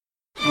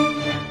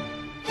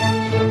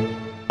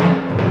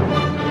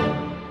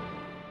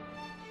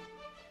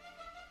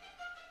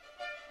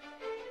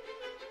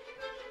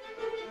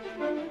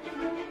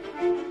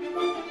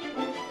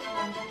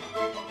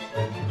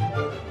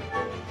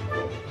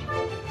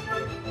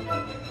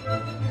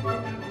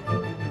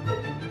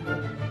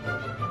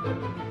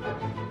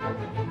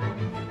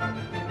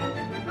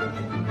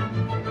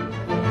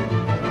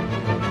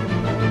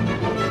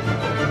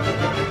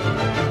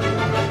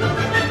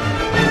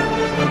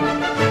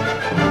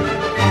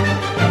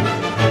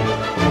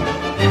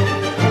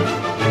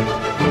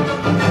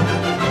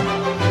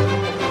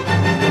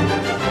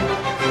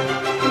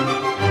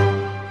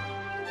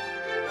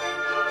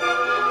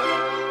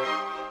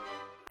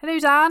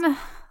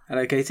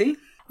Hello, Katie.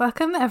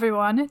 Welcome,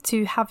 everyone,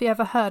 to Have You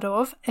Ever Heard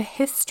of, a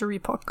history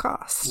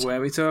podcast.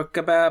 Where we talk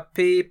about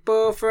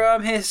people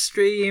from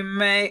history you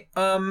may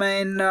or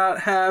may not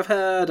have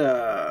heard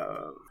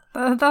of.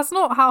 That's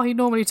not how he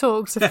normally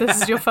talks if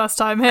this is your first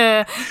time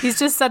here. He's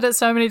just said it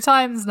so many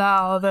times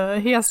now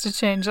that he has to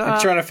change it up.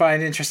 I'm trying to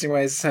find interesting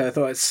ways, so I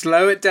thought I'd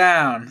slow it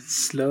down.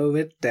 Slow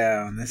it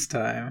down this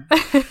time.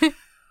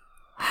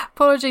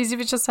 Apologies if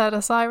you just heard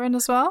a siren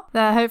as well.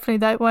 Hopefully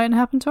that won't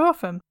happen too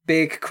often.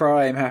 Big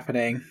crime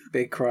happening.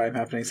 Big crime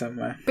happening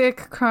somewhere. Big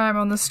crime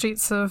on the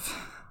streets of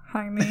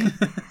Hackney.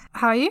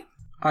 How are you?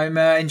 I'm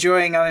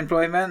enjoying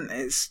unemployment.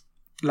 It's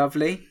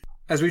lovely.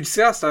 As we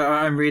discussed,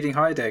 I'm reading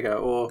Heidegger,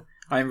 or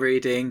I'm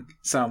reading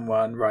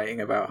someone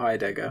writing about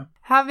Heidegger.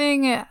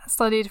 Having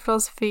studied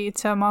philosophy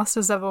to a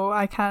master's level,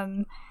 I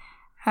can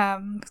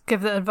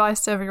give the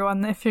advice to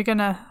everyone that if you're going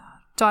to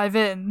dive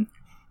in,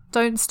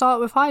 don't start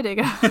with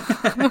Heidegger.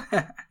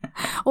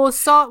 Or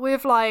start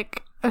with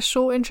like a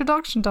short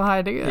introduction to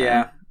Heidegger.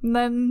 Yeah. And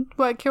then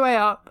work your way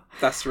up.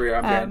 That's the route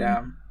I'm going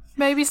down.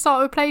 Maybe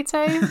start with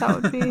Plato.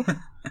 That would be...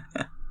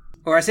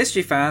 Or as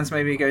history fans,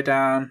 maybe go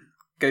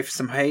for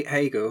some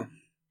Hegel.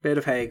 Bit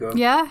of Hegel.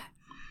 Yeah.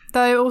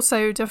 Though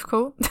also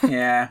difficult.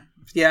 Yeah.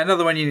 Yeah,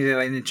 another one you need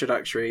like an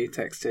introductory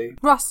text to.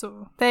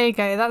 Russell. There you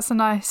go. That's a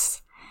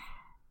nice...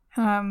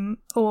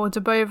 or de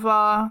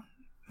Beauvoir.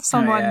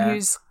 Someone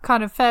who's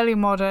kind of fairly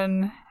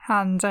modern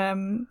and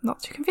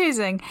not too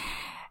confusing.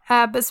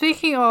 But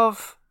speaking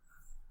of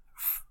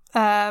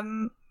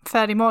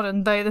fairly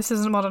modern, though this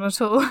isn't modern at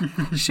all,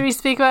 should we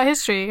speak about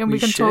history? And we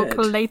can talk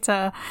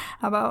later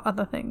about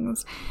other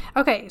things.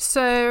 Okay,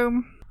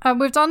 so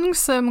we've done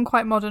some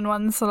quite modern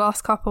ones the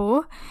last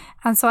couple.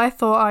 And so I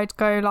thought I'd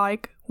go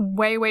like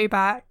way, way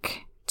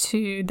back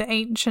to the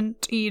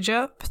ancient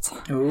Egypt.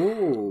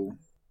 Ooh.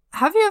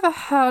 Have you ever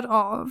heard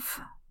of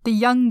the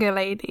Younger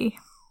Lady?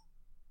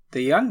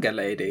 The Younger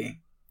Lady?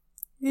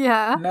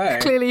 Yeah, no.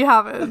 Clearly you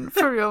haven't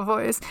from your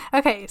voice.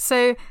 Okay,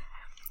 so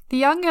the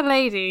Younger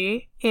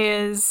Lady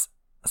is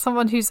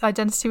someone whose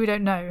identity we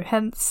don't know,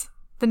 hence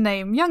the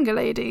name Younger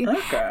Lady.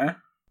 Okay.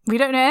 We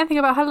don't know anything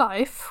about her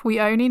life. We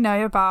only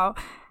know about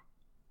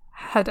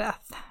her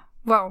death.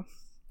 Well,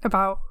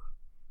 about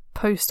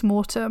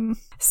post-mortem.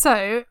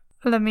 So,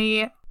 let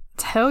me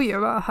tell you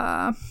about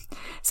her.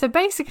 So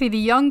basically, the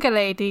Younger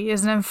Lady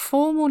is an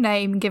informal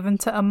name given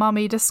to a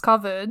mummy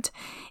discovered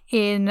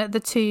in the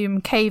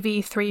tomb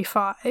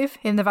KV35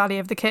 in the Valley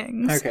of the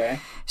Kings. Okay.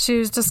 She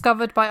was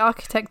discovered by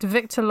architect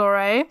Victor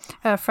Loret,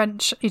 a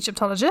French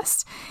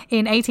Egyptologist,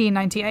 in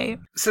 1898.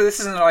 So this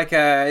isn't like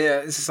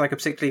this is like a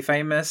particularly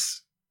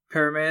famous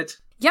pyramid?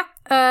 Yeah,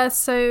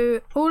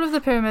 so all of the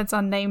pyramids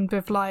are named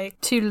with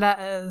like 2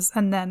 letters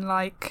and then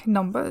like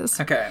numbers.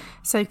 Okay.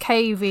 So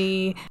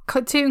KV,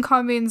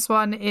 Tutankhamun's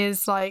one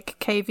is like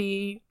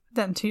KV,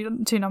 then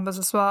two numbers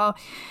as well.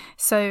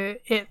 So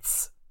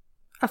it's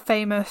a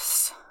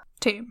famous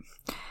tomb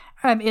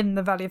in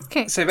the Valley of the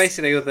Kings. So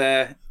basically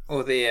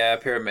all the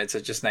pyramids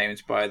are just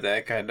named by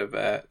their kind of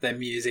their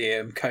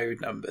museum code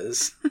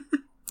numbers.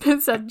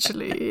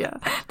 Essentially, yeah.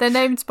 They're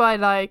named by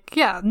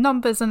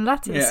numbers and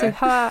letters.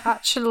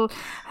 Yeah. So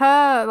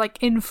her like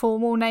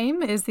informal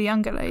name is the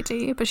Younger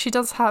Lady, but she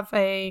does have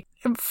a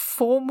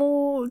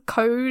formal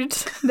code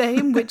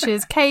name which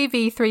is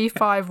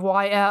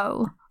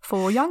KV35YL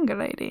for Younger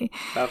Lady.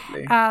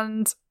 Lovely.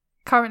 And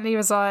currently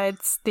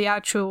resides the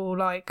actual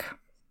like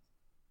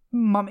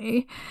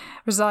mummy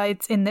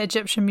resides in the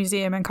Egyptian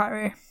Museum in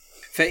Cairo.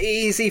 For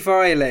easy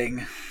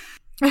filing.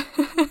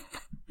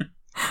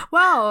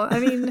 Well, I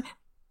mean,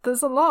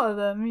 there's a lot of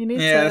them. You need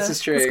to. Yeah, this is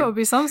true. There's got to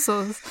be some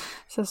sort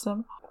of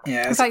system.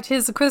 Yeah. In fact,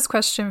 here's a quiz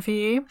question for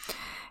you.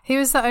 Who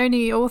is the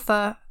only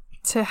author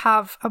to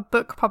have a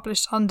book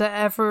published under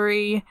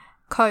every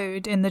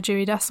code in the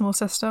Dewey Decimal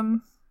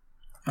System?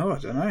 Oh, I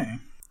don't know. Do you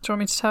want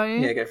me to tell you?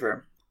 Yeah, go for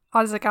it.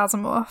 Isaac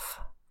Asimov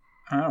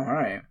Oh,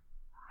 right.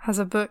 has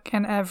a book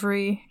in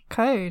every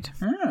code.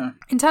 Yeah.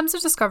 In terms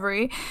of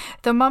discovery,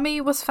 the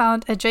mummy was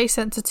found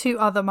adjacent to 2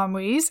 other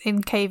mummies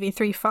in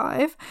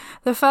KV35.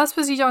 The first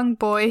was a young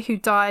boy who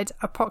died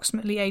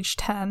approximately age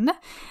 10,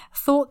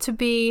 thought to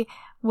be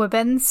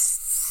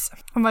Webens...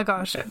 Oh my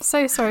gosh, I'm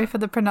so sorry for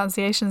the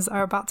pronunciations that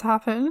are about to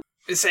happen.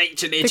 It's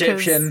ancient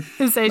Egyptian.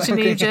 It's ancient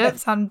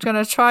Egypt. I'm going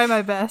to try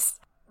my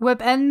best.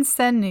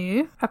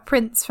 Webensenu, a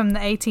prince from the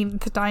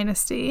 18th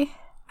dynasty,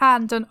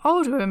 and an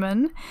old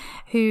woman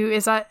who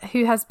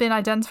has been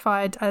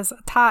identified as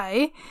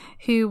Tai,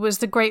 who was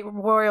the great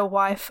royal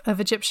wife of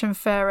Egyptian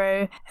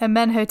pharaoh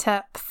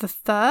Amenhotep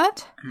III.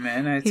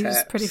 Amenhotep. He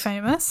was pretty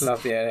famous.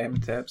 Love the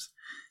Amenhoteps.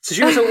 So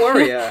she was a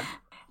warrior.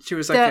 She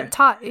was like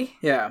Tai.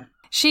 Yeah.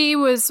 She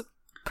was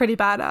pretty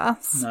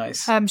badass.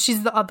 Nice.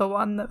 She's the other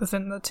one that was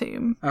in the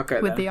tomb. Okay,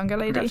 with then. the Younger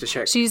Lady. I'm gonna have to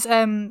check. She's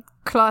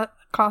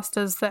classed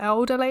as the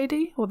elder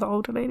lady or the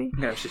older lady.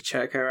 I'm gonna have to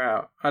check her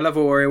out. I love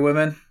a warrior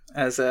woman,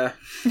 as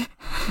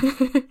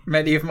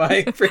many of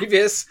my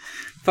previous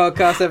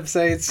podcast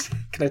episodes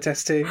can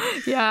attest to.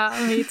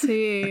 Yeah, me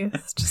too.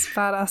 It's just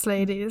badass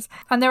ladies,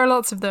 and there are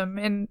lots of them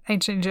in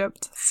ancient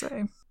Egypt.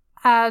 So,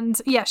 and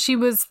yeah, she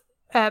was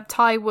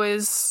Tai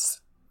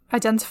was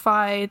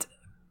identified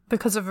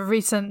because of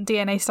recent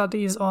DNA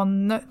studies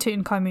on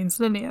Tutankhamun's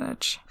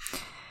lineage.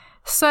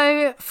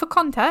 So, for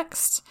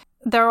context,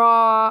 there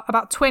are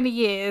about 20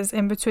 years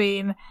in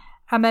between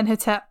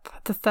Amenhotep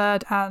III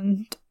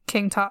and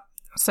King Tut.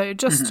 So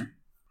just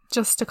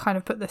to kind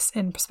of put this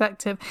in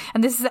perspective.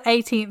 And this is the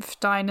 18th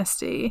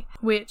dynasty,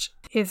 which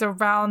is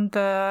around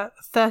the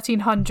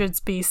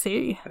 1300s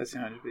BC.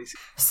 1300 BC.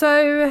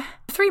 So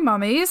 3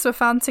 mummies were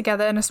found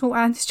together in a small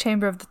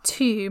antechamber of the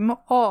tomb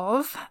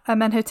of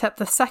Amenhotep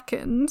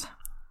II.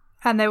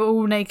 And they were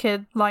all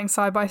naked, lying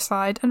side by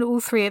side, and all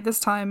 3 at this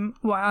time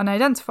were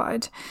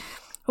unidentified.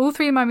 All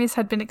 3 mummies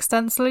had been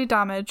extensively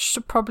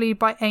damaged, probably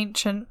by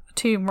ancient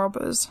tomb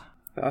robbers.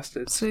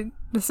 Bastards. So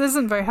this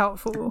isn't very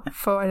helpful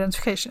for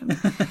identification.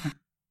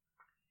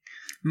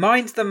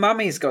 Mind the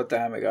mummies,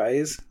 goddammit,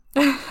 guys.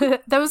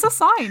 There was a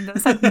sign that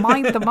said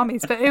 "Mind the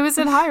mummies," but it was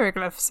in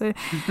hieroglyphs. So.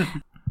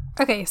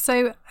 Okay,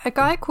 so a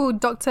guy called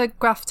Dr.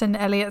 Grafton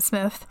Elliott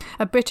Smith,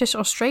 a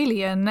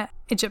British-Australian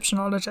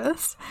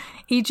Egyptologist,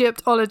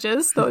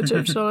 not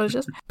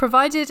Egyptologist,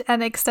 provided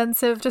an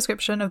extensive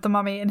description of the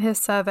mummy in his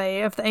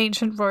survey of the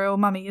ancient royal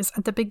mummies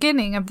at the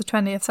beginning of the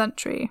 20th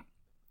century.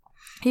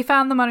 He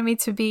found the mummy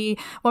to be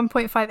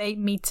 1.58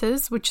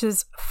 meters, which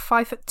is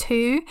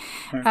 5'2",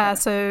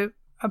 so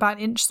about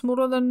an inch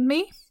smaller than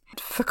me.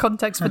 For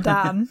context for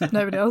Dan,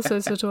 nobody else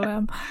is so tall I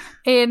am,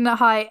 in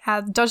height,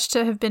 and judged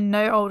to have been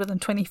no older than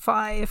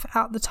 25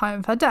 at the time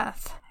of her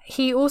death.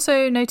 He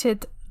also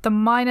noted the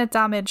minor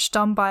damage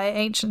done by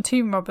ancient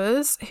tomb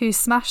robbers who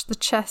smashed the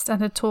chest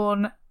and had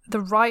torn the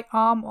right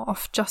arm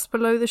off just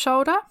below the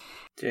shoulder.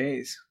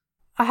 Jeez.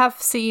 I have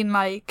seen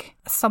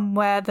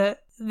somewhere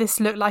that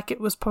this looked like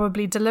it was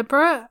probably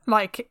deliberate,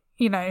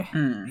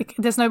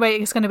 there's no way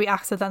it's going to be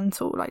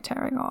accidental,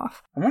 tearing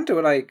off. I wonder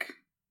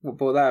what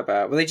brought that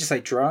about? Were they just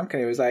drunk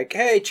and it was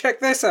hey,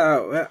 check this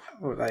out?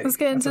 Or, let's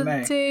get into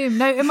the tomb.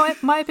 No, it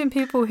might have been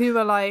people who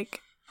were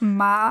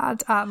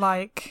mad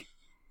at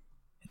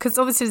because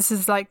obviously this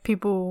is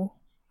people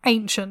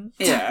ancient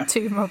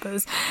tomb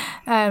robbers,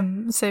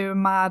 so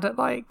mad at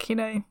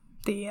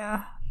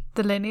the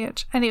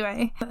lineage.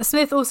 Anyway,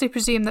 Smith also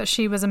presumed that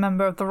she was a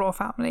member of the royal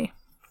family.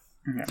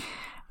 Yeah.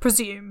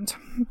 Presumed,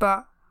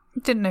 but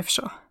didn't know for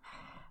sure.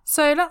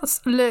 So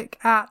let's look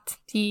at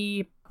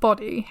the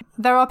body.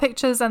 There are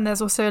pictures and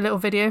there's also a little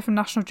video from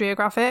National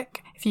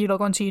Geographic. If you log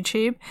onto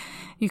YouTube,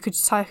 you could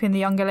just type in the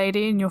younger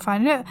lady and you'll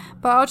find it.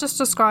 But I'll just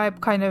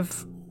describe kind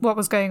of what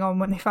was going on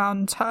when they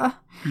found her.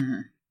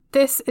 Mm-hmm.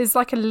 This is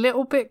a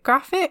little bit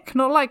graphic,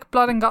 not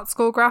blood and guts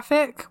gore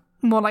graphic,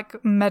 more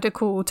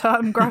medical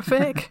term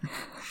graphic.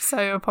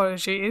 So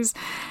apologies.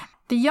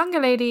 The younger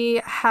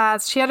lady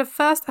had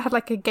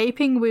a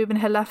gaping wound in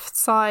her left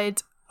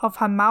side of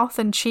her mouth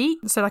and cheek,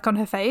 so on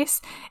her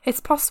face. It's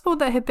possible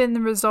that it had been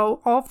the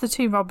result of the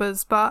tomb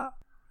robbers, but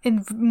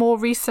in more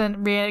recent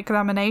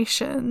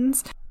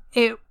re-examinations,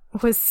 it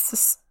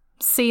was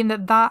seen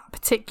that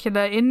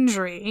particular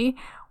injury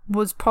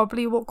was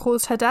probably what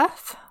caused her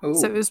death. Ooh,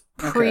 so it was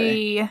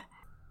pre-death.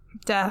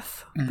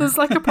 There's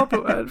a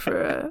proper word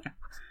for it.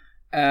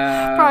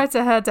 Prior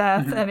to her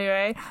death,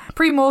 anyway.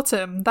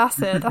 Pre-mortem, that's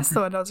it. That's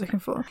the word I was looking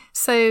for.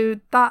 So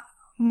that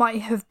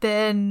might have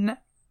been...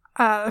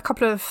 a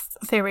couple of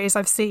theories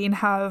I've seen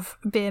have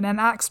been an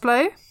axe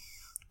blow.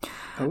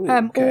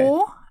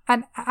 Or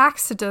an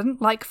accident,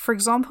 for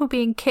example,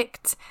 being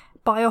kicked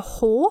by a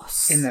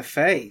horse. In the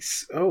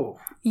face? Oh.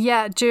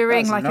 Yeah,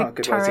 during a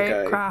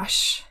chariot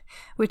crash,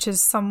 which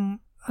is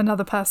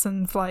another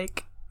person's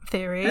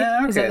theory.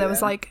 Is that there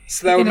was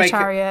in a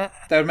chariot.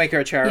 That would make her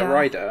a chariot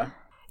rider.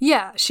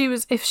 Yeah,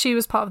 if she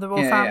was part of the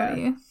royal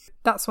family. Yeah.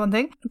 That's one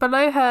thing.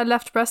 Below her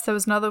left breast, there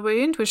was another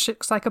wound, which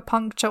looks like a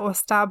puncture or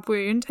stab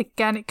wound.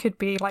 Again, it could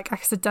be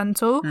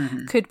accidental,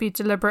 could be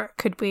deliberate,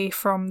 could be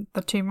from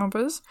the tomb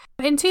robbers.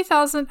 In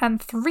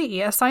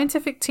 2003, a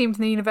scientific team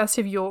from the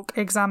University of York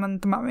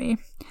examined the mummy.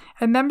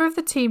 A member of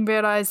the team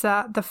realised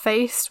that the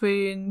face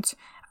wound,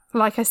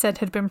 like I said,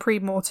 had been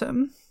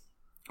pre-mortem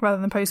rather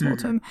than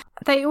post-mortem.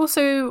 They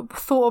also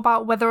thought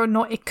about whether or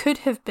not it could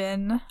have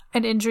been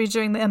an injury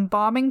during the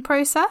embalming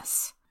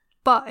process.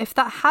 But if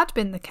that had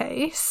been the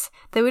case,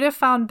 they would have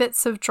found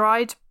bits of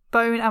dried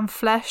bone and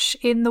flesh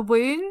in the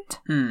wound.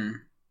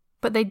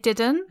 But they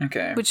didn't,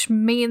 which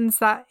means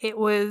that it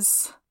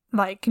was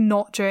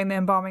not during the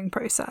embalming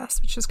process,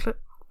 which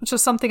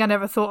is something I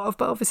never thought of,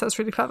 but obviously that's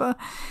really clever.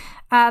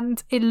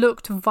 And it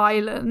looked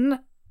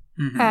violent,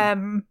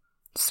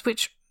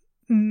 which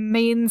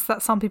means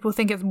that some people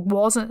think it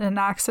wasn't an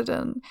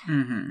accident.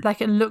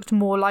 It looked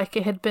more like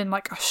it had been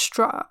a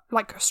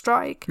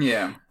strike.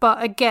 Yeah.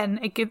 But again,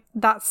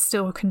 that's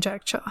still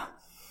conjecture.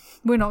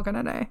 We're not going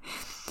to know.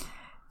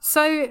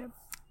 So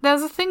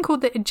there's a thing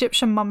called the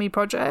Egyptian Mummy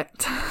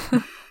Project,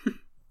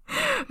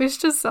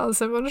 which just sounds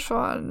so much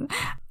fun.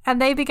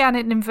 And they began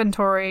an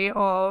inventory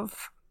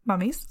of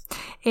mummies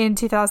in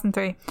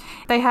 2003.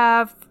 They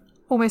have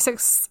almost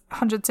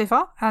 600 so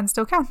far and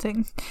still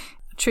counting.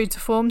 True to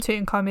form,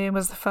 Tutankhamun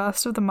was the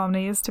first of the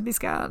mummies to be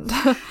scanned.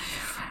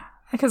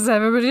 Because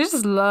everybody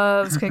just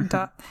loves King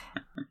Tut.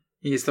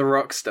 He's the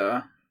rock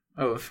star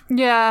of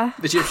Yeah.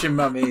 Egyptian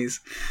mummies.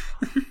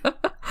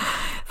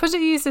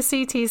 Project used a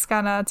CT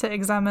scanner to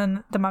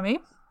examine the mummy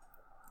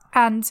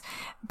and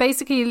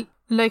basically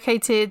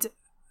located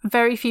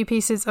very few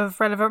pieces of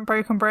relevant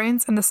broken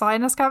bones in the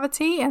sinus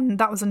cavity, and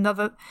that was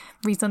another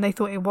reason they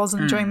thought it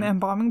wasn't during the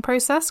embalming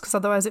process, because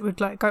otherwise it would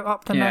like go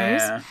up the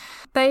nose.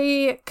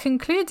 They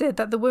concluded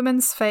that the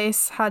woman's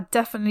face had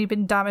definitely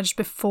been damaged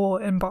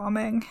before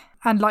embalming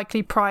and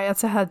likely prior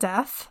to her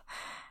death,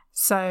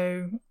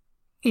 so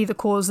either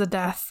caused the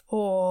death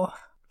or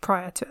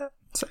prior to it.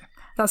 So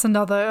that's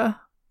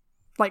another,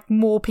 like,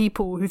 more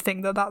people who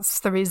think that that's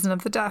the reason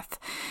of the death.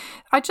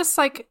 I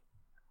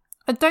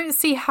don't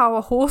see how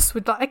a horse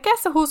would, like, I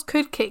guess a horse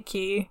could kick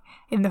you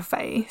in the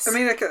face. I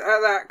mean, like, at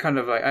that kind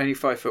of, like, only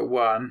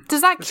 5'1".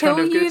 Does that kill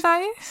kind of you, good.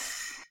 though?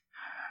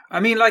 I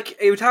mean, like,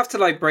 it would have to,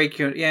 like, break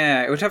your...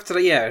 Yeah, it would have to,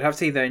 like, it would have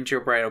to either injure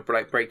your brain or,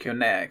 like, break your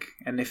neck.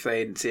 And if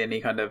they didn't see any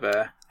kind of...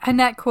 Her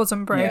neck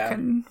wasn't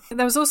broken. Yeah.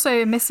 There was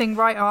also a missing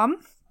right arm.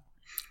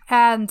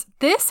 And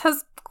this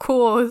has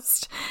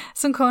caused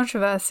some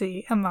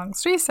controversy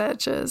amongst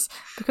researchers,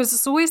 because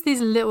it's always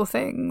these little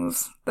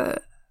things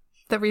that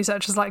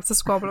researchers like to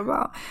squabble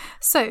about.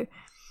 So,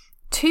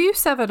 2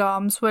 severed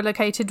arms were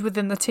located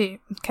within the tomb,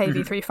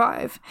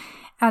 KV35,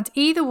 and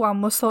either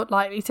one was thought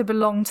likely to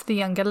belong to the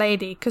younger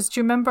lady, because do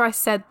you remember I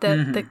said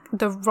that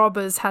the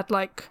robbers had,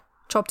 like,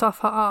 chopped off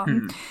her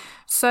arm?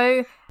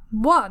 So,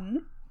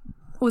 one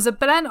was a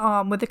bent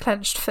arm with a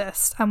clenched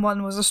fist, and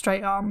one was a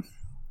straight arm.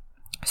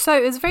 So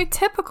it's very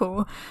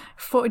typical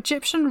for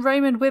Egyptian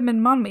Roman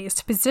women mummies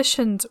to be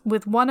positioned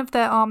with one of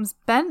their arms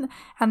bent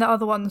and the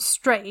other one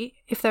straight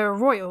if they were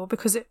royal,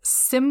 because it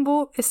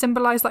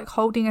symbolized like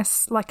holding a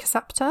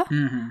scepter.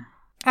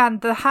 And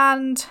the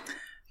hand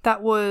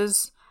that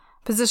was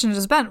positioned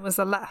as bent was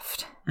the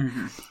left.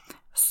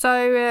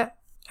 So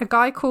a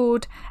guy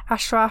called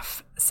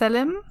Ashraf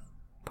Selim,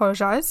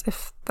 apologise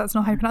if that's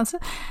not how you pronounce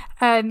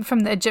it,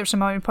 from the Egyptian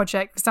Mummy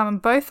Project,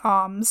 examined both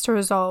arms to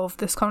resolve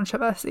this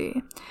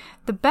controversy.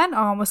 The bent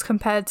arm was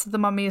compared to the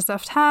mummy's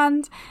left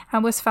hand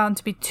and was found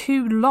to be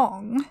too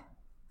long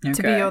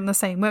to be on the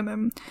same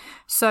woman.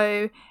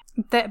 So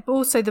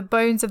also the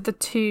bones of the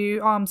 2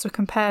 arms were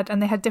compared,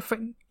 and they had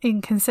different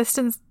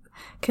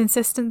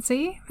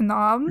consistency in the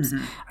arms.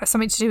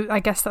 Something to do, I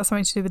guess that's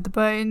something to do with the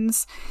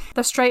bones.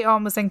 The straight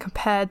arm was then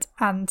compared,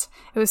 and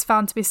it was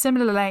found to be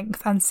similar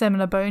length and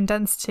similar bone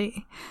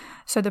density.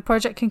 So the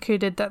project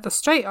concluded that the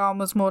straight arm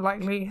was more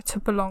likely to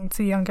belong to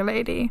the younger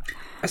lady.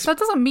 That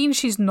doesn't mean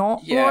she's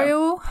not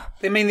royal.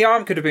 I mean, the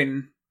arm could have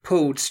been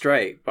pulled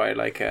straight by,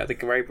 like, the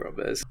grave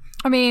robbers.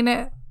 I mean,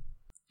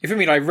 if you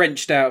mean, like,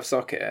 wrenched out of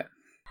socket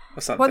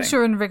or something. Once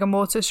you're in rigor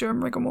mortis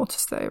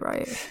though,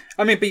 right?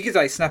 I mean, but you could,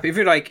 like, snap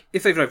it.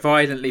 If they've, like,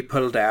 violently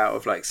pulled out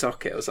of, like,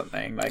 socket or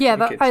something. Like, yeah,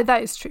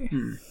 that is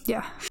true.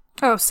 Yeah.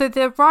 Oh, so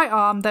the right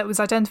arm that was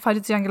identified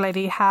as the younger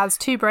lady has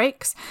 2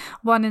 breaks,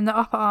 one in the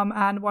upper arm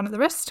and one at the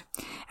wrist,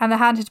 and the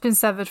hand had been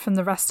severed from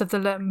the rest of the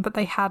limb, but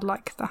they had,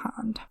 like, the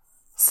hand.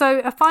 So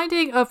a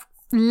finding of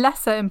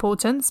lesser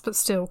importance, but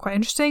still quite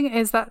interesting,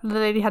 is that the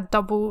lady had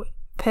double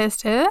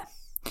pierced ear.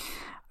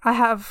 I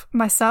have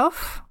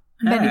myself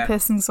many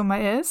piercings on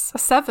my ears,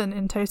 7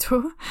 in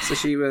total. So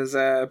she was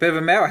a bit of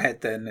a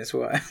metalhead then, is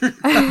what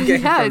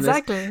yeah,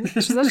 exactly.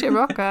 She's actually a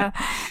rocker.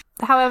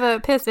 However,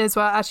 pierced ears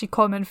were actually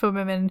common for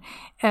women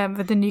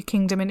with the New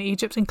Kingdom in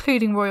Egypt,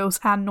 including royals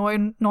and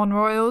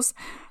non-royals.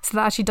 So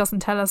that actually doesn't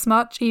tell us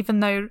much, even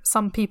though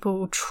some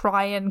people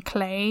try and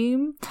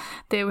claim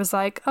that it was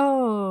like,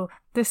 oh,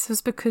 this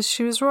was because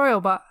she was royal,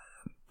 but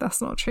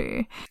that's not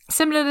true.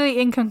 Similarly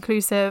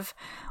inconclusive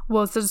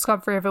was the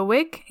discovery of a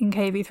wig in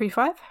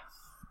KV35.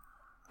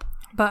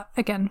 But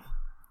again,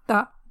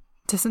 that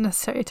doesn't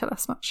necessarily tell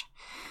us much.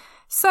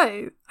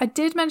 So, I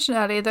did mention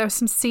earlier there were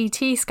some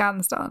CT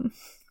scans done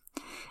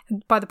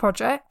by the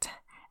project,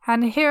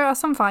 and here are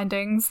some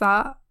findings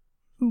that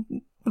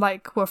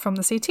were from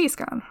the CT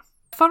scan.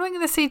 Following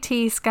the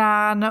CT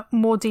scan,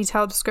 more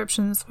detailed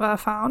descriptions were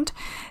found.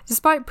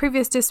 Despite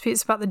previous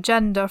disputes about the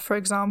gender, for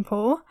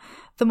example,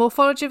 the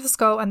morphology of the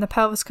skull and the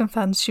pelvis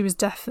confirmed she was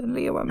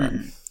definitely a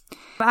woman,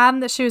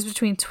 and that she was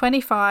between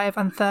 25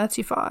 and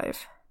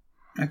 35.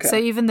 Okay. So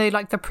even though,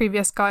 like, the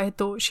previous guy had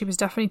thought she was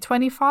definitely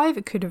 25,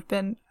 it could have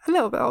been a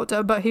little bit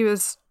older, but he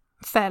was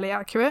fairly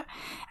accurate.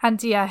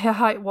 And yeah, her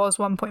height was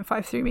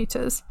 1.53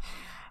 meters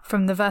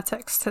from the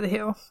vertex to the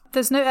heel.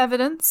 There's no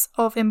evidence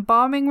of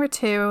embalming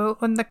material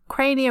on the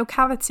cranial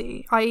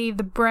cavity, i.e.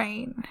 the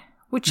brain,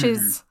 which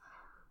is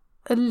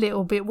a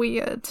little bit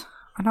weird,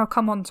 and I'll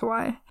come on to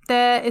why.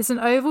 There is an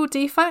oval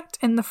defect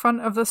in the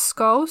front of the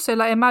skull, so,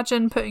 like,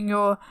 imagine putting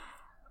your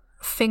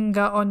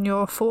finger on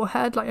your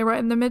forehead, like, you're right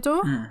in the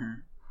middle.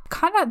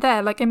 Kind of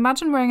there, like,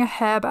 imagine wearing a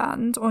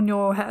hairband on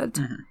your head,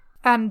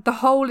 and the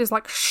hole is,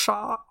 like,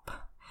 sharp.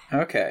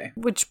 Okay.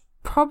 Which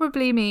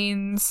probably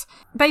means,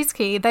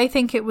 basically, they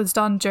think it was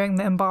done during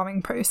the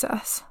embalming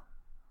process.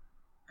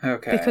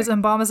 Okay. Because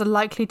embalmers are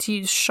likely to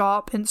use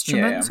sharp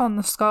instruments on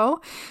the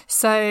skull.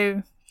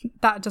 So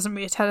that doesn't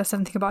really tell us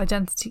anything about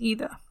identity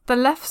either. The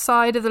left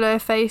side of the lower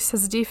face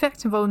has a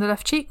defect involving the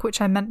left cheek,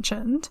 which I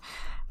mentioned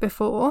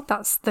before.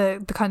 That's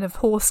the kind of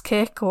horse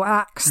kick or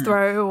axe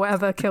throw or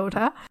whatever killed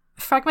her.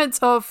 Fragments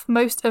of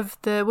most of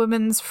the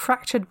woman's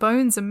fractured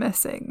bones are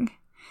missing,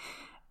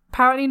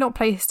 apparently not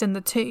placed in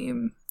the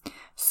tomb.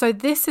 So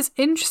this is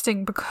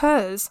interesting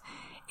because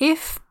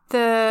if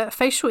the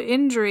facial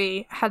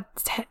injury had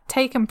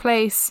taken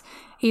place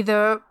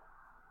either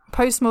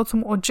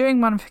post-mortem or during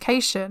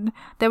mummification,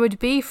 there would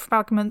be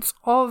fragments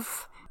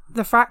of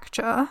the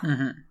fracture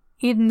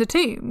in the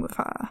tomb with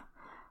her.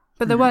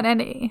 But there weren't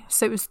any,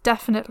 so it was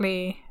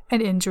definitely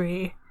an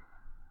injury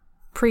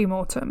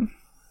pre-mortem.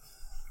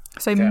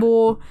 So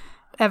more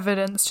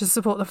evidence to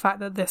support the fact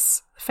that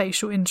this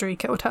facial injury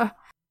killed her.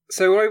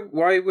 So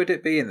why would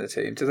it be in the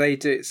tomb?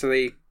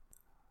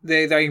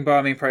 The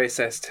embalming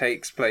process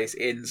takes place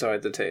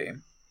inside the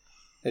tomb?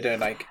 They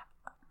don't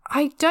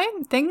I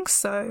don't think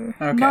so.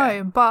 Okay.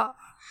 No, but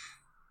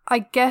I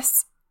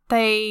guess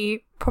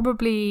they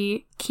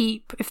probably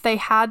if they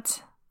had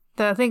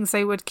the things,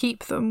 they would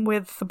keep them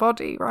with the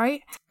body,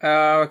 right?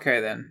 Oh,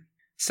 okay then.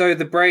 So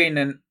the brain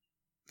and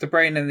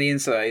the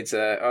insides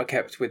are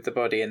kept with the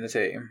body in the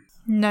tomb?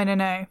 No,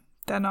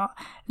 they're not.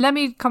 Let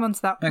me come on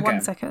to that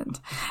 1 second.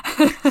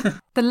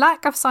 The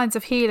lack of signs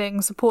of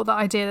healing support the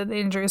idea that the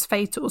injury is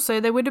fatal.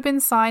 So there would have been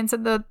signs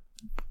that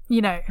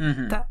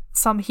that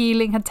some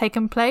healing had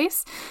taken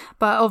place,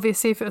 but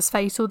obviously if it was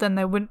fatal, then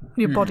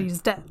your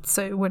body's dead,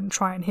 so it wouldn't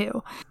try and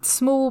heal.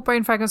 Small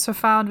brain fragments were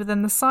found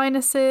within the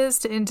sinuses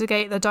to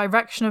indicate the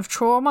direction of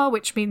trauma,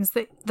 which means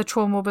that the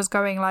trauma was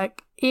going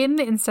in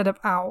instead of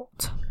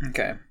out.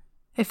 Okay.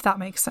 If that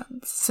makes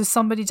sense. So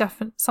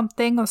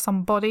something or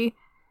somebody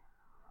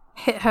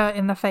hit her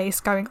in the face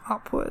going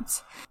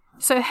upwards.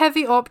 So a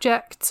heavy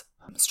object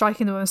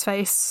striking the woman's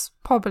face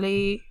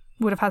probably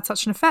would have had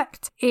such an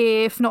effect.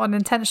 If not an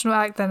intentional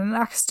act, then an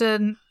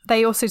accident.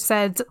 They also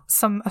said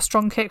a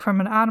strong kick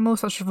from an animal,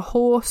 such as a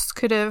horse,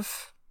 could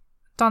have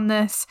done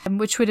this,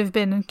 which would have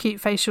been acute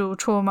facial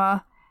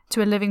trauma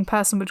to a living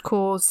person, would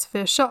cause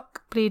severe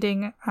shock,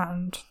 bleeding,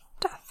 and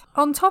death.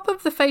 On top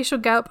of the facial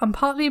gallop and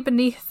partly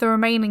beneath the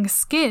remaining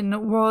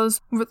skin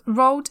was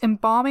rolled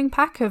embalming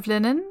pack of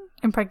linen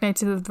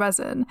impregnated with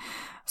resin.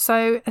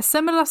 So a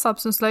similar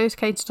substance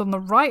located on the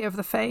right of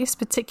the face,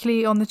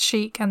 particularly on the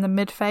cheek and the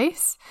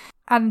mid-face,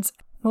 and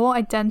more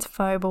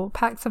identifiable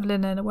packs of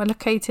linen were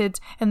located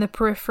in the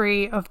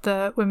periphery of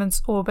the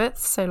women's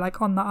orbits, so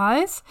on the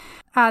eyes,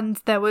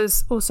 and there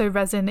was also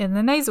resin in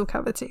the nasal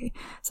cavity.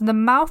 So the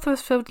mouth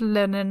was filled with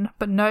linen,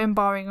 but no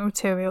embalming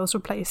materials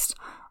were placed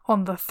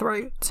on the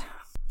throat.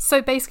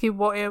 So basically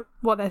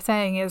what they're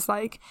saying is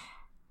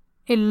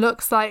it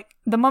looks like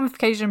the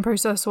mummification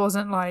process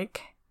wasn't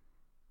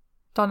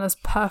done as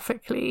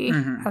perfectly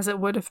as it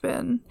would have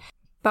been,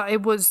 but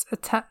it was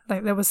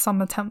there was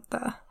some attempt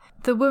there.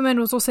 The woman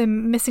was also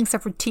missing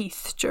several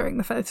teeth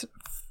during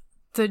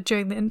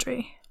during the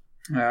injury.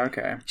 Oh,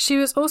 okay. She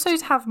was also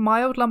to have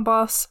mild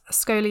lumbar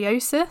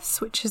scoliosis,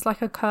 which is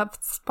like a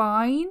curved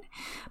spine,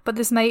 but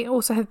this may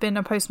also have been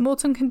a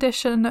post-mortem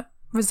condition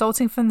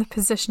resulting from the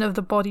position of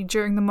the body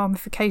during the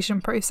mummification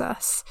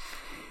process.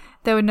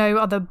 There were no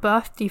other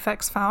birth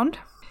defects found.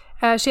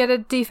 She had a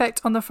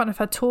defect on the front of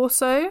her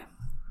torso.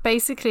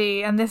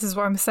 Basically, and this is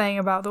what I'm saying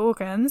about the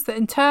organs, the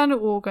internal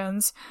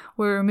organs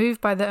were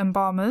removed by the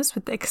embalmers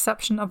with the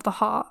exception of the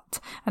heart.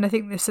 And I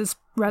think this is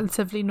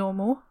relatively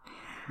normal.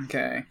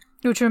 Okay.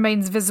 Which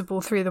remains visible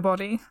through the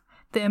body.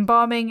 The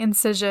embalming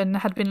incision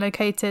had been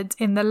located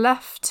on the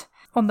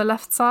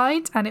left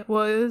side, and it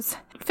was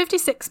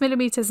 56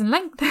 millimeters in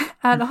length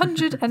and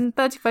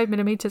 135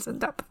 millimeters in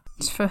depth.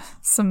 For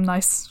some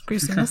nice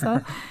gruesomeness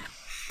there.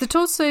 The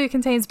torso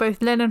contains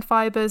both linen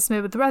fibres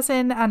made with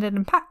resin and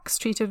linen packs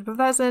treated with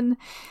resin,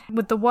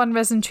 with the one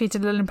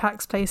resin-treated linen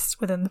packs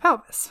placed within the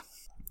pelvis.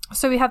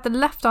 So we have the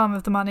left arm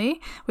of the mummy,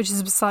 which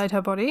is beside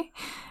her body,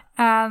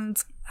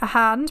 and a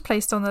hand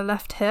placed on the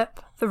left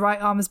hip. The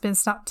right arm has been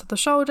snapped to the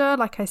shoulder,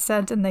 like I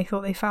said, and they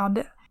thought they found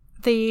it.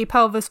 The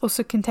pelvis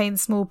also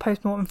contains small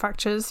post-mortem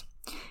fractures,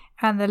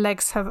 and the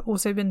legs have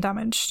also been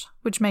damaged,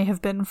 which may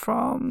have been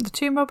from the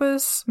tomb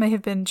robbers, may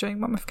have been during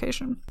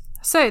mummification.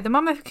 So, the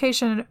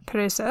mummification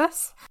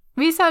process.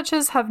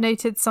 Researchers have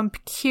noted some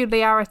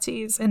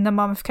peculiarities in the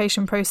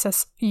mummification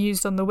process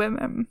used on the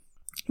women.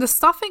 The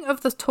stuffing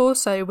of the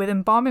torso with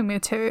embalming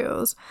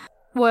materials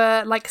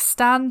were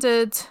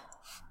standard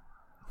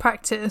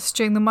practice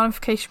during the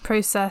mummification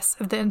process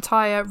of the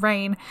entire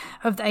reign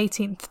of the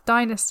 18th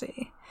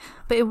dynasty.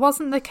 But it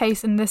wasn't the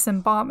case in this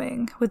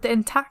embalming, with the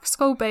intact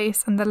skull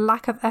base and the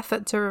lack of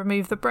effort to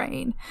remove the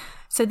brain.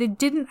 So they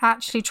didn't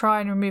actually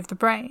try and remove the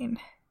brain.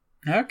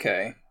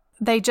 Okay.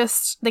 They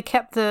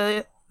kept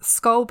the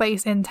skull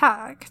base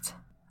intact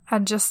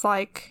and just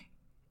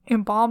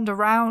embalmed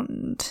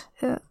around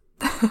it.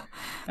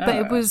 But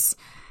it was,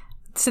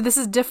 so this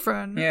is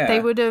different. Yeah. They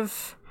would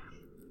have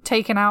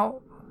taken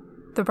out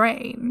the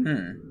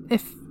brain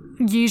if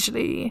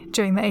usually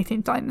during the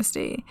 18th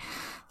dynasty.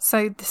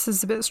 So this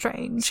is a bit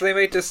strange. So they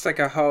made just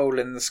a hole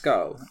in the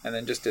skull and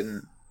then just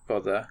didn't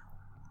bother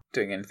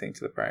doing anything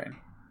to the brain.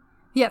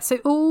 Yeah, so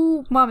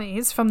all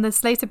mummies from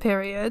this later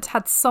period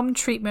had some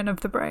treatment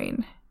of the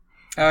brain.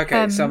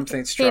 Okay,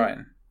 something to try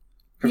and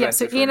prevent Yeah,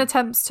 so it Ian from...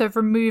 attempts to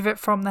remove it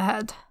from the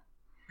head,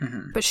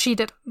 but she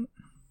didn't,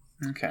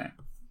 Okay.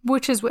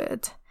 which is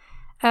weird.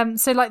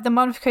 So, like, the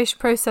mummification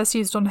process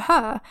used on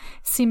her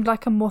seemed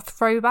like a more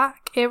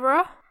throwback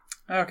era,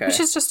 Okay. which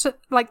is just,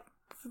 like,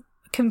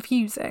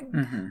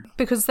 confusing,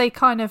 because they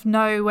kind of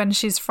know when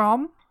she's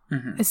from.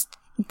 It's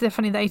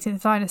definitely the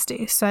 18th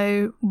dynasty,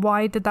 so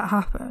why did that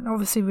happen?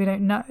 Obviously, we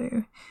don't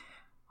know.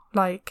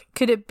 Like,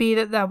 could it be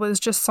that there was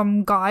just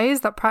some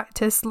guys that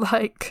practiced,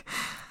 like,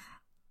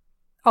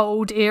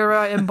 old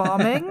era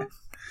embalming?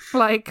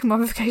 Like,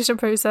 mummification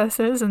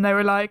processes, and they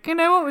were like, you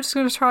know what, we're just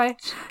going to try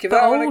Give the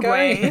that one a old go.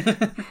 way.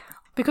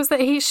 Because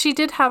she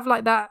did have,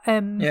 like, that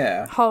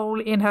hole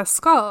in her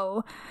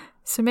skull,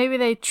 so maybe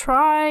they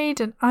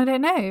tried, and I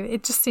don't know,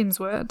 it just seems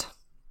weird.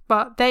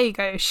 But there you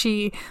go,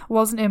 she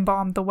wasn't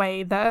embalmed the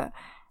way that,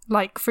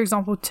 like, for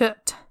example,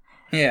 Tut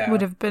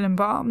would have been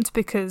embalmed,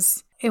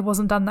 because it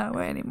wasn't done that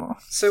way anymore.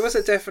 So was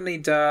it definitely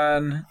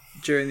done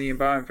during the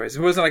embalming process?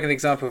 It wasn't like an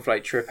example of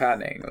like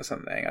trepanning or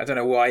something. I don't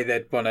know why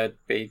they'd want to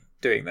be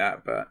doing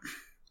that, but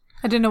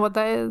I don't know what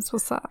that is.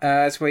 What's that?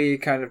 it's where you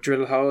kind of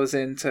drill holes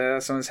into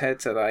someone's head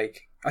to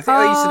like. I think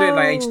they used to do it in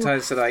like ancient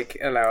times to like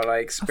allow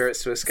like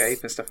spirits to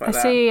escape and stuff like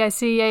that. I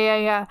see.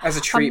 Yeah. As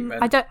a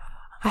treatment.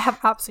 I have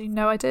absolutely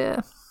no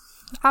idea.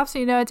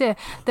 Absolutely no idea.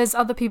 There's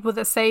other people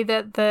that say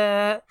that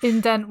the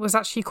indent was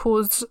actually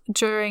caused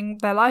during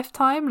their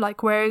lifetime,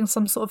 like wearing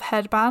some sort of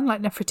headband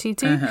like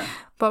Nefertiti,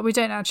 but we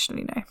don't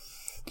actually know.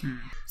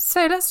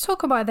 So let's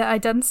talk about the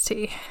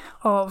identity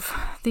of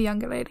the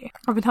younger lady.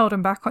 I've been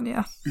holding back on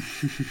you.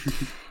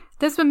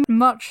 There's been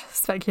much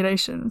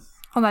speculation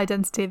on the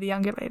identity of the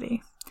younger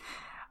lady.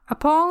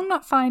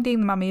 Upon finding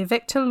the mummy,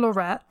 Victor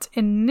Lorette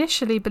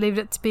initially believed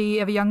it to be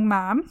of a young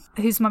man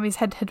whose mummy's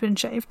head had been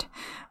shaved,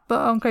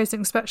 but on closer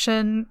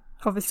inspection,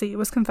 obviously it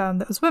was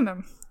confirmed that it was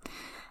women.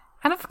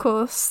 And of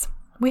course,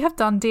 we have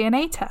done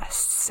DNA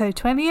tests, so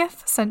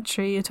 20th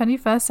century,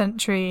 21st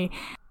century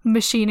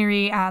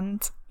machinery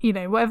and, you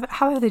know, whatever,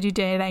 however they do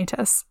DNA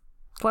tests,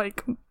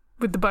 like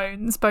with the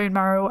bones, bone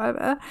marrow,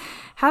 whatever,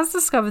 has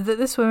discovered that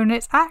this woman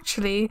is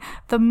actually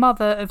the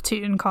mother of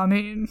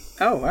Tutankhamun.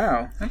 Oh,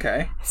 wow.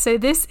 Okay. So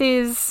this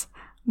is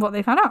what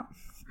they found out.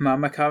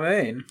 Mama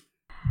Khamun.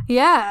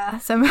 Yeah,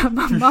 so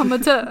Mama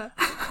Tut.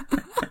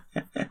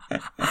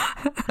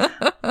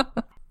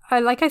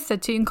 Like I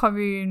said,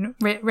 Tutankhamun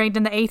reigned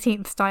in the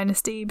 18th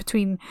dynasty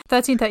between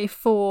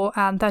 1334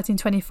 and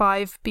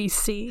 1325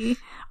 BC.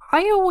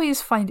 I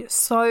always find it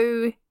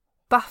so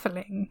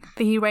baffling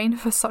that he reigned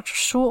for such a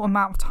short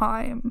amount of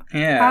time.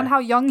 Yeah. And how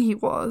young he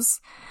was.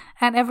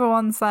 And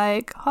everyone's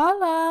like,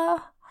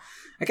 holla.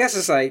 I guess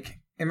it's like,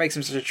 it makes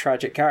him such a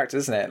tragic character,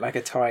 doesn't it? Like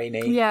a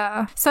tiny...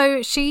 Yeah.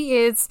 So she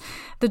is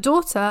the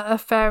daughter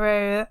of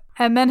Pharaoh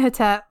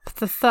Amenhotep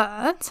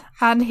III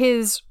and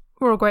his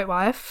royal great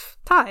wife,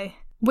 Tai,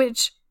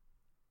 which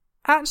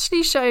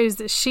actually shows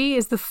that she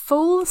is the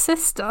full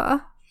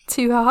sister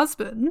to her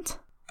husband,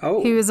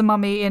 who is a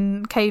mummy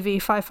in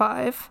KV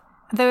 55.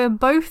 They were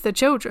both the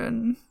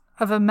children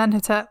of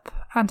Amenhotep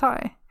and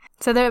Tai.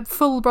 So they're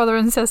full brother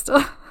and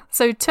sister.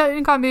 So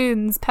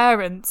Tutankhamun's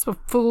parents were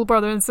full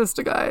brother and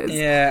sister, guys.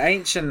 Yeah,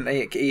 ancient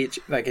like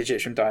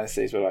Egyptian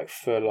dynasties were like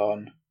full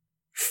on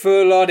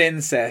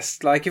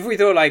incest. Like if we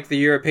thought like the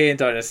European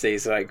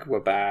dynasties like were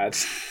bad,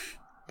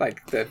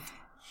 like the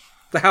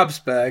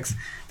Habsburgs,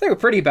 they were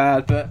pretty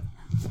bad, but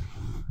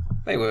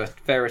they were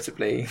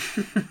veritably.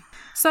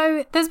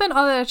 So there's been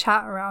other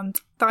chat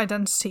around the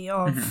identity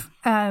of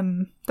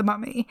the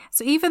mummy.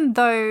 So even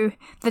though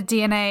the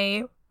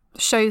DNA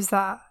shows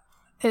that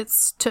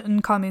it's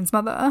Tutankhamun's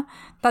mother,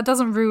 that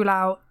doesn't rule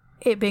out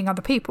it being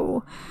other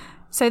people.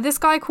 So this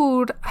guy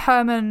called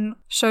Hermann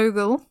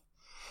Schogel,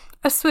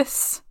 a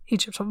Swiss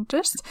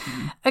Egyptologist,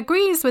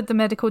 agrees with the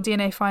medical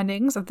DNA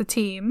findings of the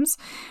teams,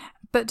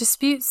 but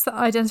disputes the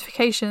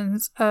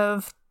identifications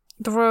of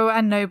the royal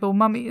and noble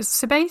mummies.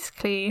 So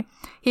basically,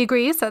 he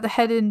agrees that the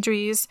head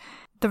injuries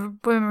the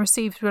women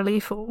received were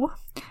lethal,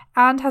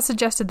 and has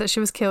suggested that she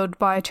was killed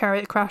by a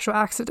chariot crash or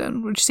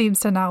accident, which seems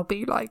to now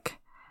be like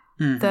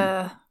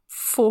the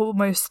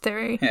foremost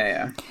theory.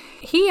 Yeah.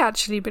 He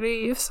actually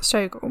believes,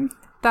 Schogel,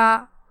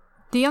 that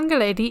the younger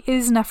lady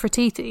is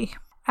Nefertiti,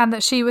 and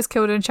that she was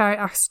killed in a chariot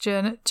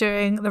accident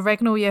during the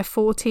regnal year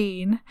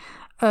 14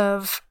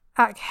 of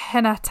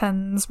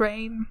Akhenaten's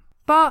reign.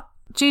 But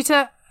due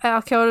to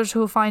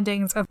archaeological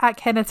findings of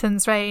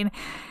Akhenaten's reign,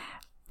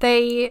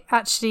 they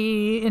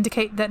actually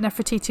indicate that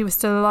Nefertiti was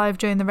still alive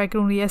during the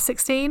regnal year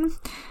 16,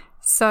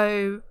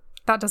 so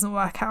that doesn't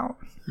work out.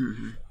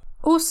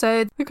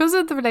 Also, because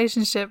of the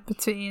relationship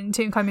between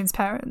Tutankhamun's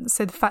parents,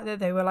 so the fact that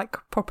they were like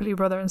properly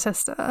brother and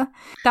sister,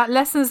 that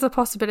lessens the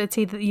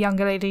possibility that the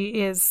younger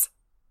lady is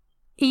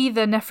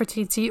either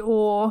Nefertiti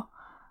or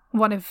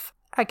one of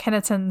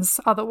Akhenaten's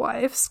other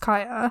wives,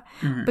 Kaya,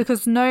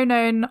 because no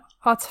known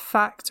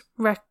artifact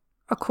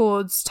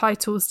accords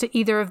titles to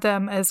either of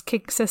them as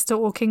king's sister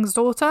or king's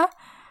daughter.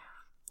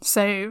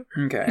 So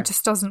Okay. it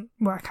just doesn't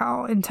work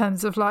out in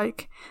terms of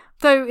like,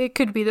 though it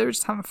could be that we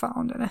just haven't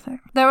found anything.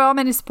 There are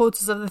many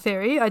supporters of the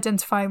theory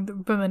identifying the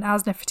women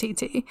as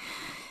Nefertiti.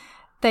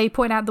 They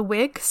point out the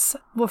wigs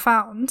were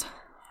found,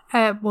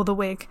 the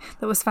wig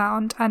that was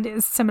found, and it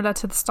is similar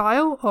to the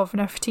style of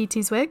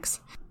Nefertiti's wigs,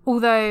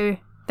 although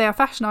they are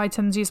fashion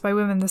items used by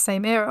women in the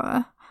same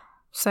era,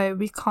 so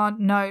we can't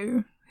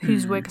know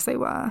whose wigs they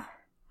were.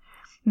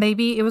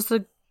 Maybe it was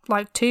the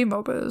tomb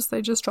robbers,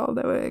 they just stole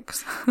their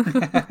wigs.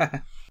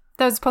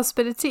 There's a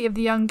possibility of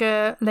the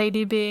younger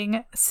lady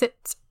being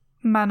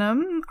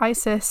Sitmanum,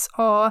 Isis,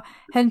 or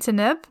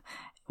Henteneb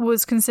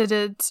was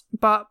considered,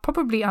 but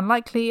probably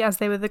unlikely, as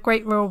they were the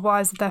great royal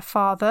wives of their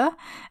father,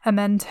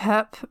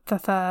 Amenhotep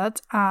III,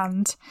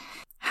 and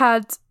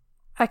had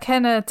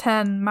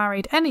Akhenaten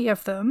married any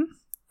of them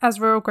as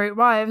royal great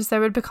wives, they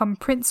would become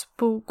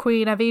principal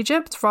queen of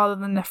Egypt rather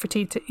than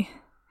Nefertiti.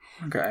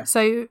 Okay.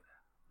 So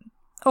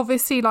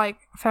obviously,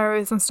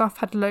 pharaohs and stuff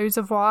had loads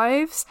of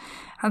wives,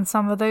 and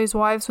some of those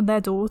wives were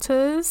their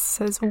daughters,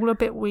 so it's all a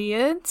bit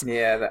weird.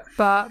 Yeah,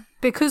 But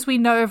because we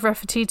know of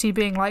Nefertiti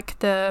being,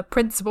 the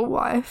principal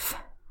wife,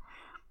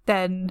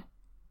 then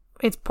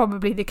it's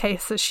probably the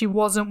case that she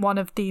wasn't one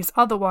of these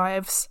other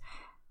wives,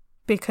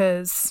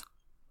 because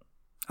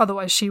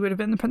otherwise she would have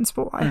been the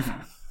principal wife.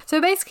 So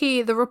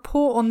basically, the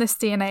report on this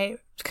DNA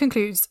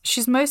concludes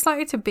she's most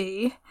likely to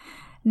be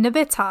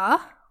Nebeta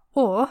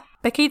or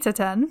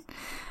Bekitaten,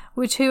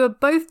 who are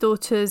both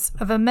daughters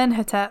of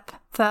Amenhotep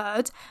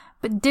III,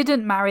 but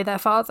didn't marry their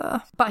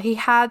father. But he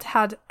had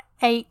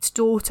 8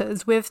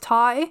 daughters with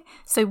Tai,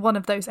 so one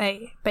of those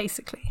 8,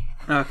 basically.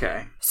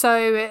 Okay.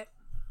 So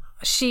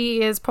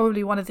she is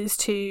probably one of these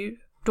 2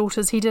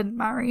 daughters he didn't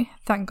marry,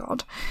 thank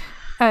God.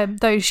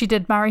 Though she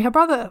did marry her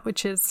brother,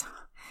 which is...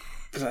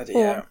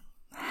 Yeah.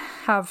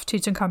 Have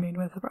Tutankhamun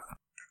with her brother.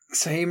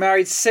 So he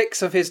married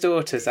 6 of his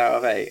daughters out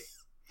of 8?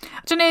 I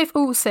don't know if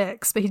all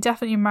 6, but he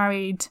definitely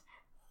married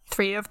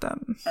 3 of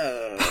them.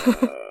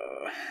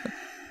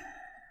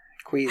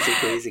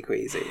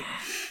 Queasy.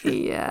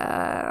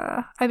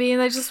 Yeah. I mean,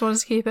 they just wanted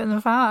to keep it in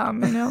the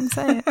fam, you know what I'm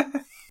saying?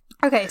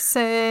 Okay,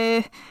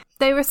 so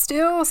there were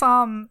still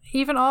some,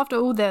 even after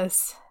all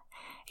this,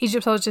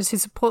 Egyptologists who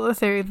support the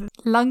theory that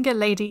the younger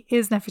lady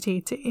is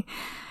Nefertiti.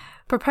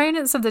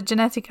 Proponents of the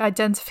genetic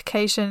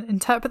identification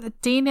interpret the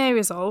DNA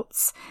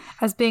results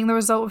as being the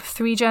result of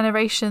 3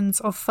 generations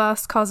of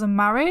first cousin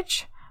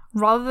marriage,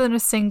 rather than a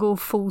single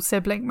full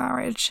sibling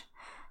marriage.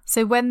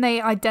 So when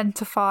they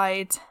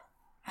identified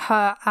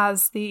her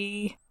as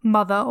the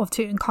mother of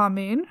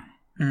Tutankhamun,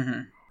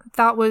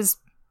 that was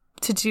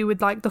to do with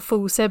the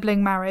full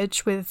sibling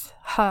marriage with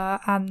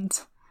her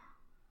and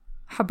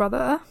her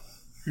brother.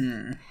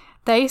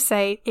 They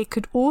say it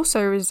could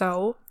also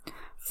result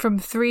from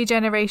 3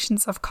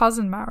 generations of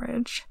cousin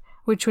marriage,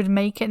 which would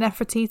make it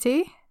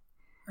Nefertiti.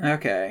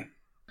 Okay.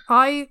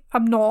 I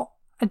am not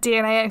a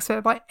DNA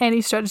expert by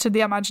any stretch of the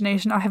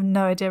imagination. I have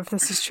no idea if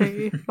this is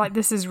true.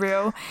 This is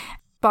real.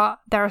 But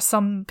there are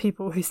some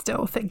people who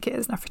still think it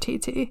is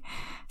Nefertiti.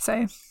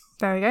 So,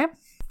 there we go.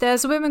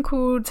 There's a woman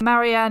called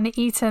Marianne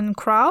Eaton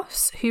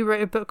Krauss who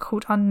wrote a book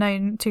called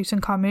Unknown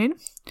Tutankhamun,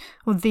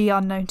 or The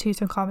Unknown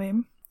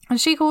Tutankhamun. And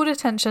she called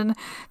attention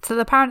to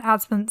the apparent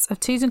absence of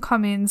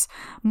Tutankhamun's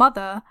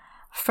mother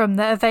from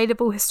the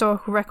available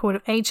historical record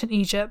of ancient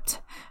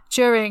Egypt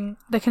during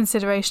the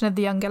consideration of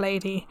the younger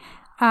lady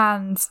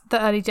and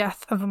the early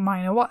death of a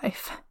minor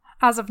wife.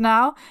 As of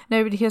now,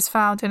 nobody has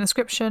found an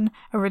inscription,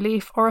 a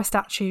relief, or a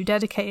statue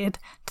dedicated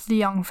to the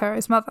young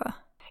pharaoh's mother.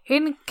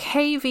 In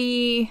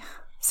KV62,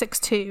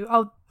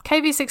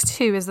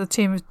 KV62 is the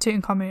tomb of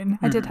Tutankhamun.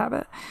 I did have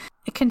it.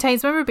 It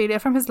contains memorabilia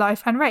from his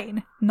life and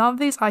reign. None of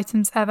these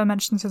items ever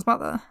mentions his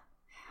mother.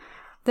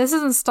 This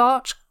is in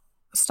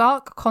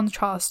stark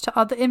contrast to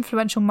other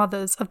influential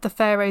mothers of the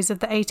pharaohs of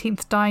the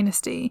 18th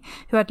dynasty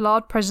who had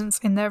large presence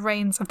in their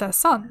reigns of their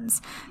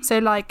sons. So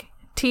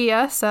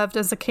Tia served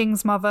as the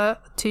king's mother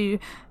to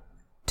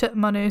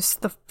Tutmosis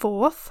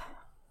IV,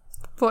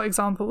 for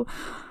example,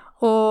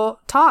 or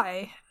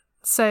Tai,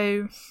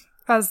 so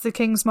as the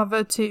king's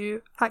mother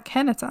to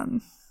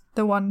Akhenaten,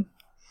 the one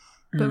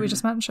that we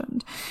just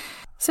mentioned.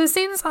 So it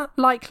seems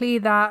likely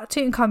that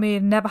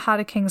Tutankhamun never had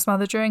a king's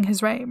mother during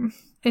his reign,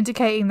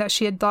 indicating that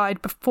she had died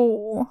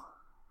before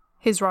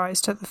his rise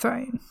to the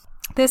throne.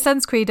 This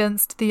lends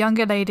credence to the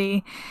younger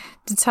lady,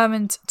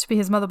 determined to be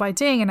his mother by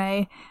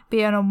DNA,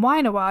 being a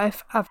minor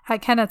wife of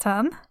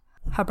Akhenaten,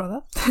 her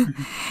brother,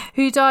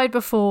 who died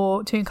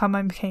before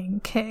Tutankhamun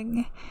became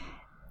king.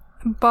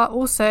 But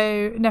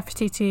also,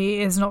 Nefertiti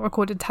is not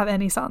recorded to have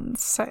any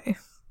sons, so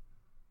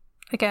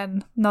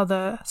again,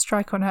 another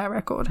strike on her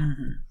record.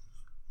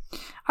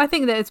 I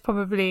think that it's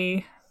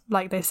probably,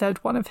 like they said,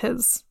 one of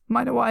his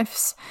minor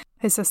wives,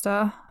 his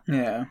sister.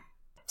 Yeah.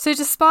 So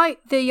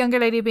despite the younger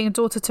lady being a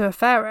daughter to a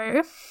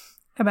pharaoh,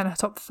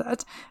 Amenhotep III,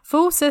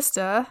 full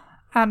sister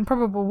and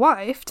probable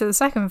wife to the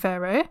second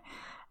pharaoh,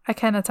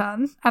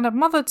 Akhenaten, and a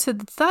mother to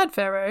the third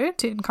pharaoh,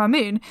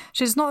 Tutankhamun,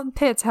 she does not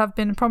appear to have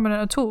been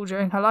prominent at all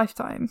during her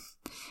lifetime.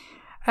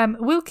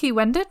 Wilkie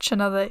Wendich,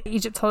 another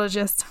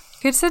Egyptologist,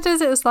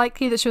 considers it was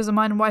likely that she was a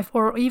minor wife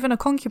or even a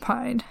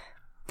concubine,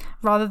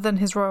 rather than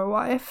his royal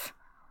wife,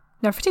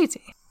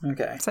 Nefertiti.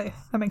 Okay. So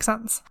that makes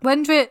sense.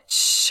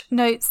 Wendrich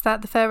notes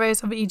that the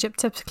pharaohs of Egypt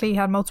typically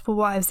had multiple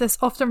wives. This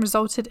often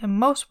resulted in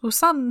multiple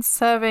sons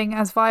serving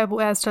as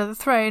viable heirs to the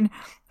throne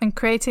and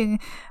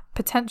creating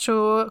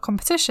potential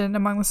competition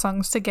among the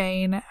sons to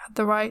gain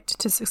the right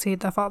to succeed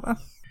their father.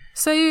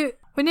 So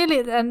we're nearly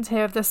at the end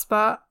here of this,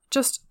 but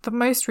just the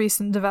most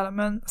recent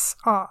developments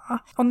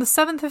are, on the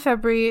 7th of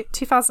February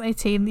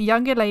 2018, the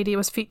younger lady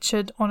was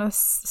featured on the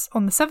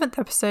 7th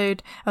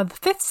episode of the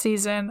 5th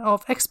season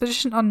of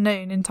Expedition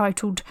Unknown,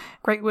 entitled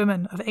Great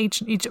Women of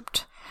Ancient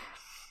Egypt.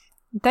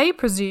 They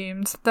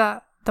presumed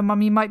that the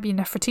mummy might be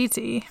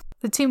Nefertiti.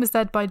 The team was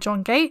led by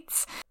John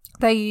Gates.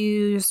 They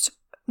used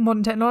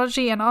modern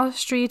technology and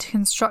artistry to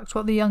construct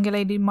what the younger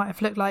lady might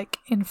have looked like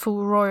in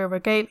full royal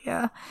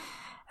regalia,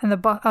 and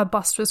a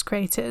bust was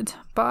created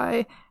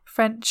by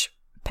French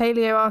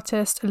paleo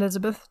artist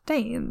Elizabeth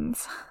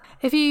Daines.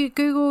 If you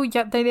Google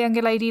the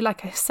younger lady,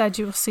 like I said,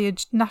 you'll see a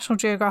National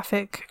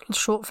Geographic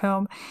short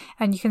film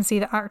and you can see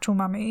the actual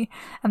mummy.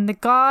 And the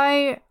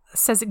guy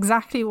says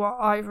exactly what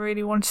I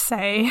really want to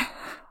say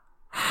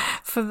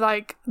for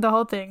like the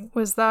whole thing,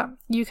 was that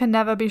you can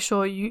never be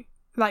sure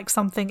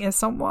something is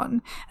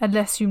someone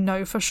unless you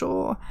know for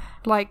sure.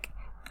 Like,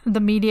 the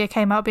media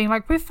came out being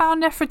like, we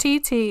found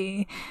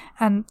Nefertiti,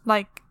 and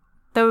like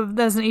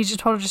there's an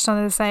Egyptologist on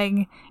there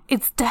saying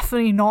it's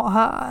definitely not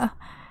her.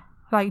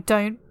 Like,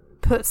 don't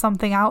put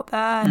something out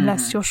there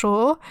unless you're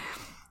sure.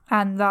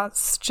 And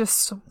that's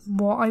just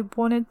what I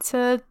wanted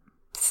to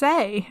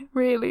say,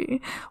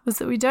 really, was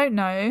that we don't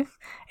know.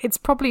 It's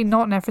probably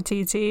not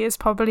Nefertiti. It's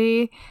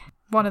probably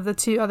one of the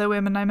two other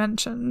women I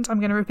mentioned. I'm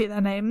going to repeat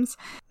their names: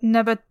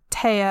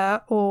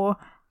 Nebatea or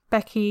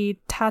Becky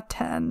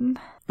Taten.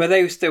 But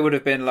they still would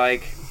have been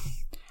like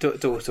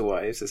daughter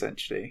wives,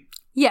 essentially.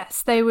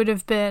 Yes, they would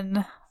have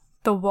been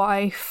the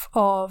wife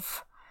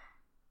of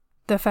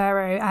the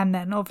pharaoh and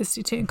then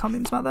obviously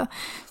Tutankhamun's mother.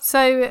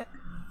 So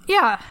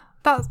yeah,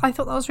 I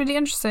thought that was really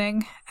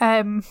interesting,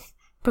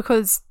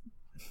 because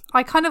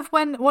I kind of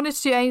wanted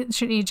to do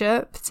ancient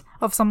Egypt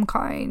of some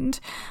kind,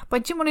 but I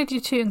didn't want to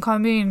do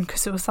Tutankhamun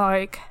because it was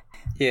like,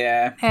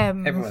 yeah,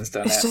 everyone's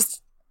done it.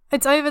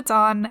 It's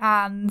overdone,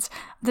 and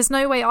there's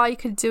no way I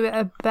could do it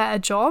a better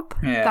job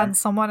than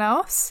someone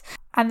else.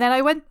 And then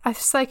I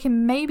was like,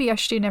 maybe I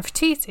should do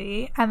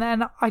Nefertiti. And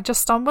then I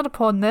just stumbled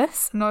upon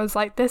this, and I was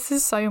like, this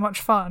is so much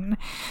fun.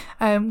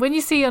 When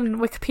you see on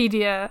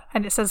Wikipedia,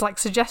 and it says like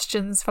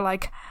suggestions for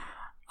like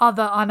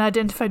other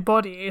unidentified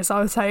bodies,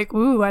 I was like,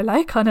 ooh, I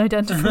like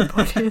unidentified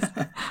bodies.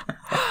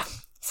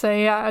 So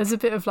yeah, it was a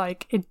bit of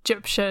like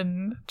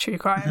Egyptian true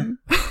crime.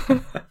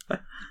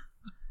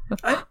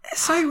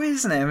 It's so weird,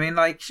 isn't it? I mean,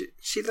 like,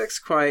 she looks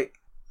quite...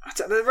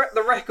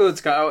 The records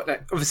go...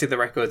 Obviously, the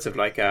records of,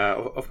 like,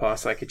 of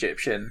past, like,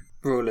 Egyptian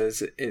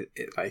rulers,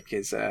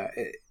 is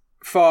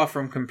far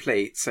from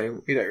complete,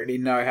 so we don't really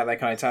know how they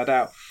kind of turned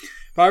out.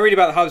 But I read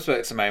about the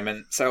Habsburgs at the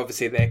moment, so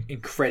obviously they're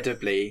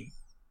incredibly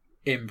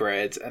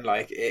inbred, and,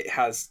 like, it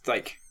has,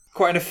 like,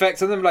 quite an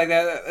effect on them. Like,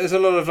 there's a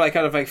lot of, like,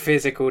 kind of, like,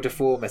 physical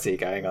deformity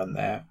going on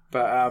there.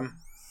 But,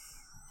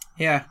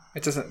 yeah,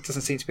 it doesn't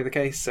seem to be the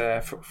case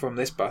from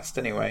this bust,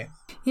 anyway.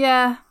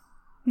 Yeah,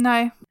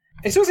 no.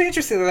 It's also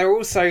interesting that they're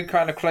all so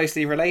kind of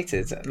closely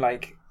related.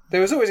 Like,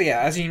 there was always,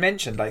 as you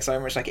mentioned, like so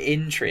much like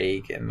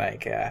intrigue and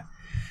like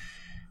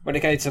when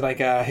it came to like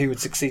who would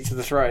succeed to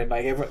the throne.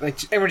 Like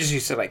everyone just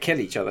used to like kill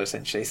each other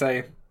essentially.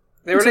 So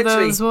they were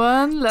literally there's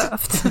one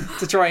left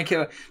to try and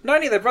kill. Not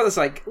only their brothers,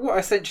 like what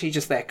essentially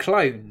just their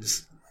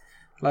clones.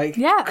 Like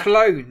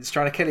clones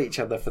trying to kill each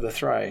other for the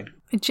throne.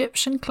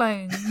 Egyptian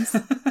clones.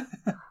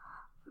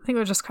 I think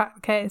we'll just crack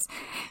the case.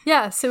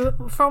 Yeah, so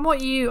from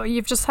what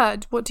you've just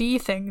heard, what do you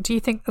think? Do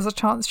you think there's a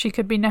chance she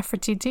could be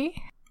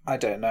Nefertiti? I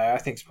don't know. I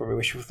think it's probably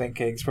wishful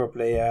thinking. It's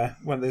probably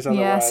one of those other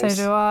ways. Yeah, so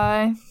do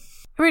I.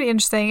 Really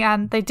interesting,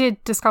 and they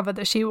did discover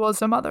that she was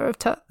the mother of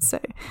Tut, so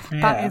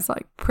that is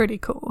like pretty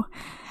cool.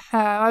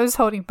 I was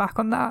holding back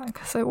on that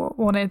because I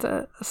wanted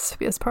it to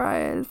be a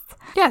surprise.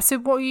 Yeah, so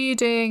what are you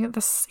doing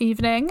this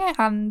evening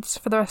and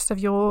for the rest of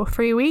your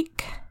free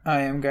week?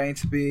 I am going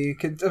to be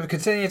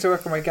continuing to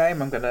work on my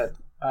game.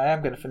 I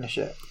am going to finish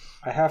it.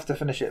 I have to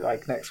finish it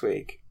like next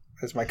week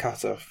as my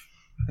cut-off.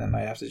 And then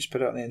I have to just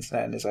put it on the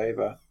internet and it's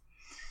over.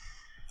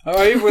 I'm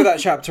over with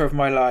that chapter of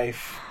my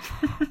life.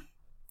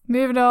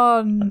 Moving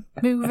on.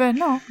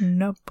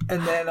 Nope.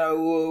 And then I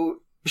will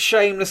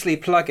shamelessly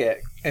plug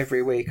it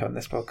every week on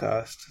this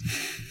podcast.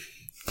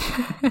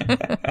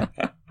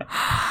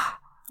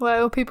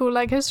 Well, people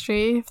like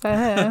history if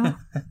they're here.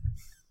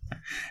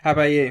 How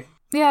about you?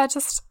 Yeah,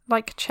 just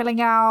like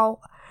chilling out,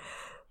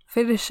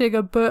 finishing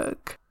a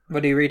book.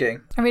 What are you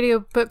reading? I'm reading a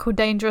book called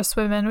Dangerous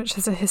Women, which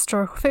is a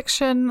historical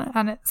fiction,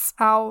 and it's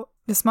out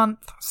this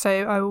month, so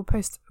I will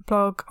post a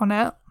blog on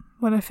it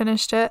when I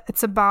finished it.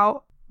 It's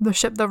about the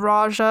ship the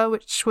Raja,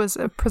 which was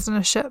a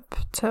prisoner ship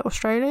to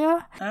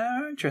Australia.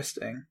 Oh,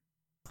 interesting.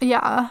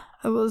 Yeah,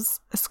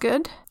 it's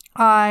good.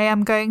 I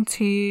am going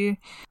to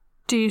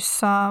do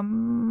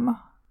some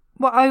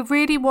Well, I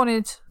really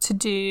wanted to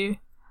do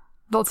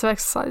lots of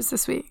exercise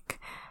this week,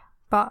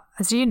 but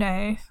as you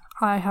know,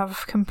 I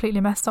have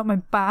completely messed up my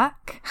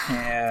back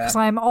because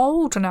I'm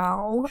old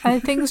now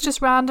and things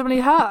just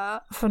randomly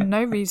hurt for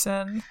no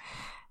reason.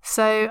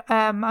 So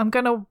I'm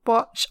going to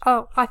watch...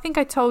 Oh, I think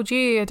I told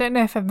you, I don't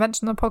know if I've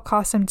mentioned on the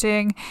podcast, I'm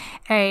doing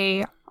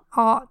a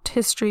art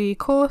history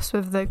course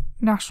with the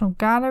National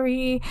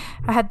Gallery.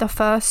 I had the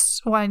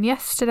first one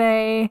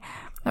yesterday.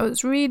 It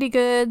was really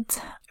good.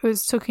 It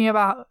was talking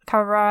about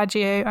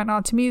Caravaggio and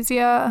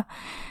Artemisia,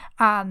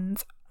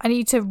 and I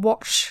need to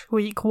watch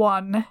week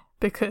 1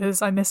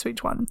 because I missed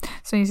week 1.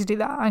 So I need to do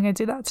that. I'm going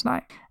to do that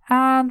tonight.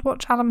 And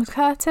watch Adam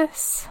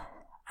Curtis.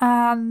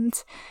 And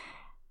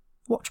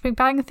watch Big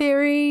Bang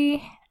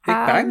Theory.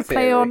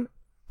 Play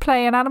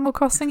an Animal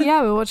Crossing.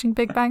 Yeah, we're watching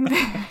Big Bang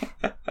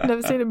Theory.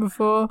 Never seen it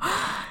before.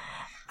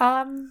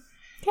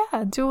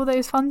 Yeah, do all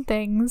those fun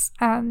things.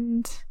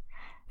 And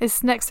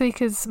it's next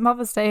week is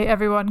Mother's Day,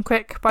 everyone.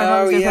 Quick, buy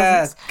Mother's Day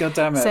presents. God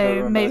damn it.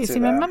 So maybe see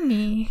my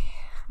mummy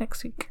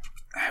next week.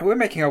 We're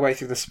making our way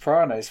through The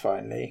Sopranos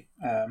finally.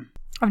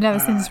 I've never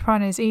seen The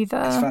Sopranos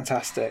either. It's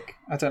fantastic.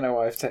 I don't know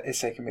why it's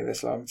taken me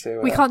this long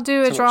to. We can't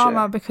do a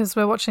drama because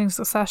we're watching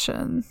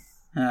Succession.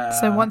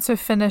 So once we've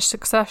finished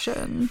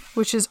Succession,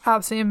 which is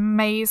absolutely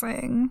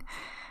amazing,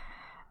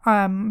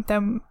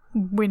 then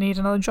we need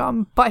another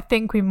drama. But I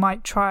think we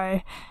might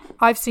try.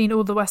 I've seen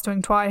all the West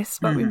Wing twice,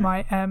 but we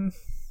might.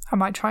 I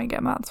might try and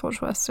get Matt to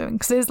watch West Wing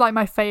because it's like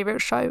my favourite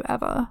show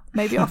ever.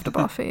 Maybe after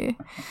Buffy.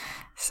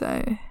 So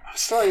I'm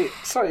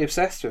slightly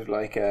obsessed with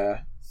like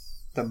the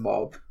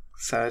Mob.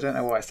 So I don't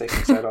know why it's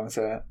taking so long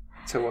to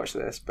watch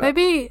this. But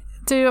maybe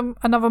do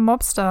another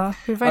Mobster.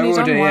 We've only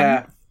done one.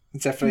 Yeah,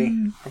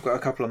 definitely. I've got a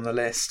couple on the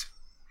list.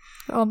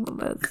 On the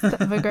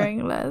list,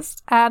 ever-growing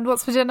list. And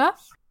what's for dinner?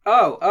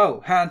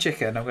 Oh, hand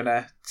chicken. I'm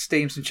gonna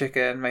steam some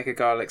chicken, make a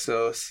garlic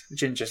sauce,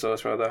 ginger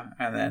sauce rather,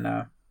 and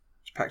then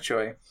pak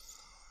choi.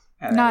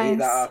 And then eat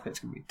that up. It's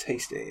gonna be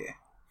tasty.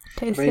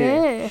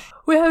 Tasty.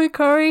 We're having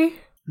curry.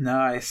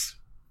 Nice.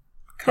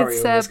 Curry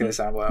always going to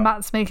sound well.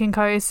 Matt's making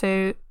curry,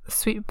 so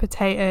sweet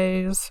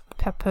potatoes,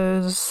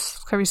 peppers,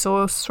 curry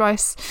sauce,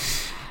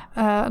 rice,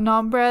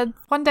 naan bread.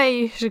 One day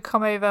you should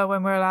come over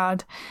when we're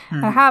allowed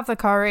and have the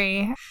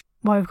curry.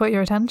 While we've got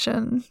your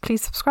attention,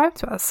 please subscribe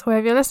to us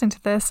wherever you're listening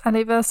to this and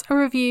leave us a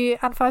review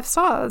and 5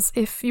 stars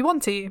if you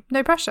want to.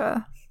 No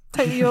pressure.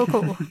 Totally your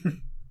call.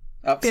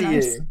 Up to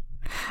you.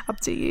 Up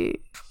to you.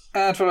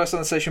 And follow us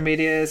on the social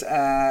medias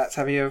at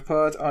Have You Ever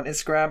Pod on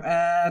Instagram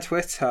and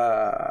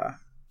Twitter.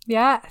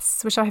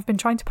 Yes, which I have been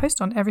trying to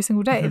post on every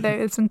single day, though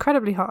it's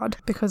incredibly hard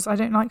because I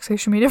don't like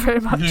social media very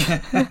much.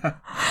 But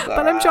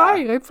I'm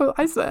trying.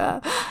 I swear.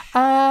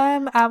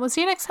 And we'll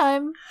see you next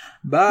time.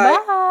 Bye.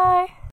 Bye.